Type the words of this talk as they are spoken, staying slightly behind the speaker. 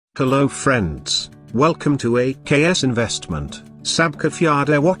Hello friends, welcome to AKS Investment. Sabka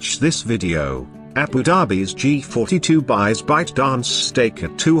Fyada. Watch this video. Abu Dhabi's G42 buys ByteDance stake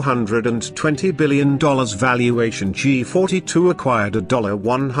at $220 billion valuation. G42 acquired a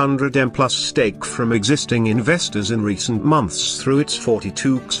 $100m plus stake from existing investors in recent months through its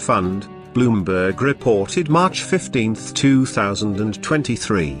 42x fund, Bloomberg reported March 15,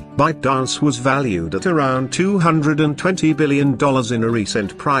 2023. ByteDance was valued at around $220 billion in a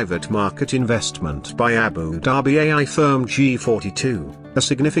recent private market investment by Abu Dhabi AI firm G42, a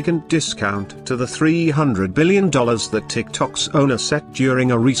significant discount to the $300 billion that TikTok's owner set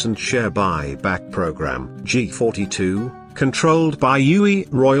during a recent share buyback program. G42, controlled by UAE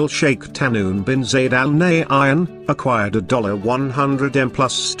royal Sheikh Tahnoon bin Zayed Al Nahyan, acquired a $100m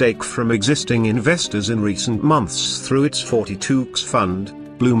plus stake from existing investors in recent months through its 42x fund.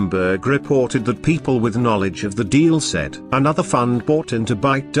 Bloomberg reported that people with knowledge of the deal said another fund bought into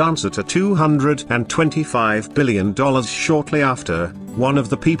ByteDance at a $225 billion shortly after. One of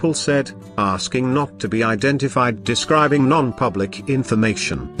the people said, asking not to be identified, describing non-public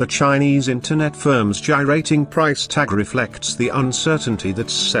information. The Chinese internet firm's gyrating price tag reflects the uncertainty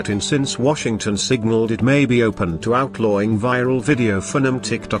that's set in since Washington signaled it may be open to outlawing viral video phenomenon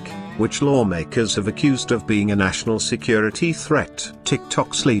TikTok, which lawmakers have accused of being a national security threat.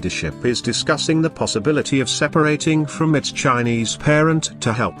 TikTok's leadership is discussing the possibility of separating from its Chinese parent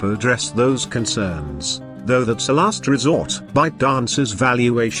to help address those concerns, though that's a last resort. ByteDance's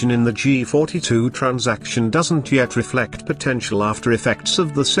valuation in the G42 transaction doesn't yet reflect potential after effects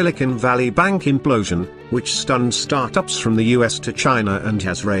of the Silicon Valley Bank implosion, which stunned startups from the US to China and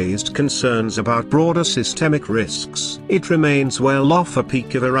has raised concerns about broader systemic risks. It remains well off a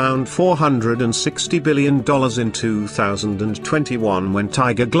peak of around $460 billion in 2021 when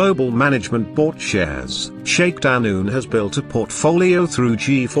Tiger Global Management bought shares. Sheikh Tahnoon has built a portfolio through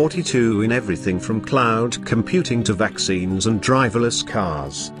G42 in everything from cloud computing to vaccines and driverless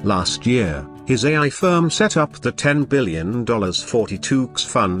cars. Last year, his AI firm set up the $10 billion 42x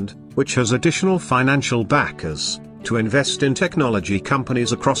fund, which has additional financial backers, to invest in technology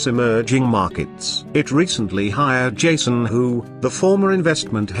companies across emerging markets. It recently hired Jason Hu, the former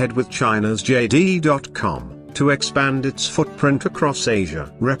investment head with China's JD.com, to expand its footprint across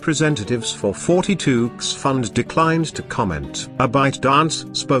Asia. Representatives for 42x fund declined to comment. A ByteDance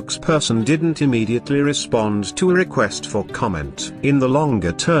spokesperson didn't immediately respond to a request for comment. In the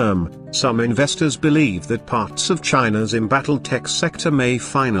longer term, some investors believe that parts of China's embattled tech sector may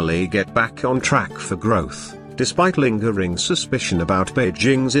finally get back on track for growth, despite lingering suspicion about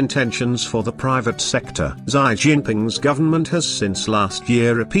Beijing's intentions for the private sector. Xi Jinping's government has since last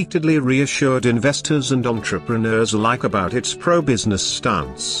year repeatedly reassured investors and entrepreneurs alike about its pro-business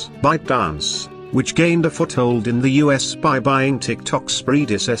stance. ByteDance, which gained a foothold in the US by buying TikTok's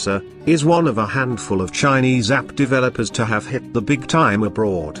predecessor, is one of a handful of Chinese app developers to have hit the big time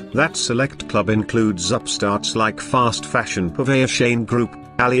abroad. That select club includes upstarts like fast fashion purveyor Shein Group,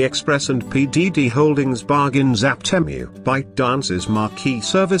 AliExpress and PDD Holdings bargains app Temu. ByteDance's marquee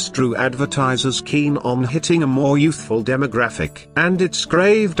service drew advertisers keen on hitting a more youthful demographic, and it's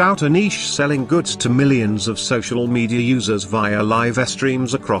craved out a niche selling goods to millions of social media users via live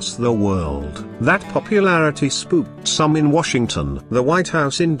streams across the world. That popularity spooked some in Washington. The White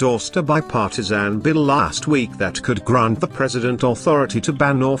House endorsed a bipartisan bill last week that could grant the president authority to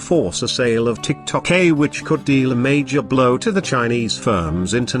ban or force a sale of TikTok, which could deal a major blow to the Chinese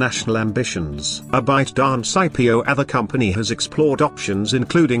firm's international ambitions. A ByteDance IPO at the company has explored options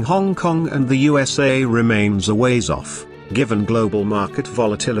including Hong Kong, and the USA remains a ways off, given global market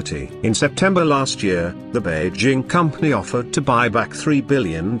volatility. In September last year, the Beijing company offered to buy back $3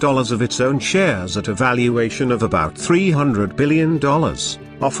 billion of its own shares at a valuation of about $300 billion,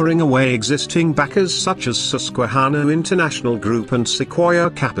 offering away existing backers such as Susquehanna International Group and Sequoia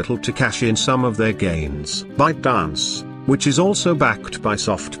Capital to cash in some of their gains. ByteDance, which is also backed by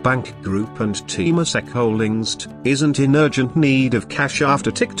SoftBank Group and Temasek Holdings, isn't in urgent need of cash after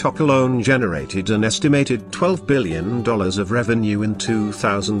TikTok alone generated an estimated $12 billion of revenue in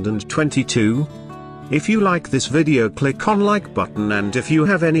 2022. If you like this video, click on like button, and if you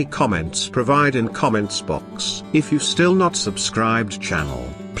have any comments, provide in comments box. If you've still not subscribed channel,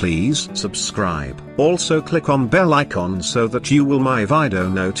 please subscribe. Also click on bell icon so that you will my video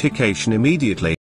notification immediately.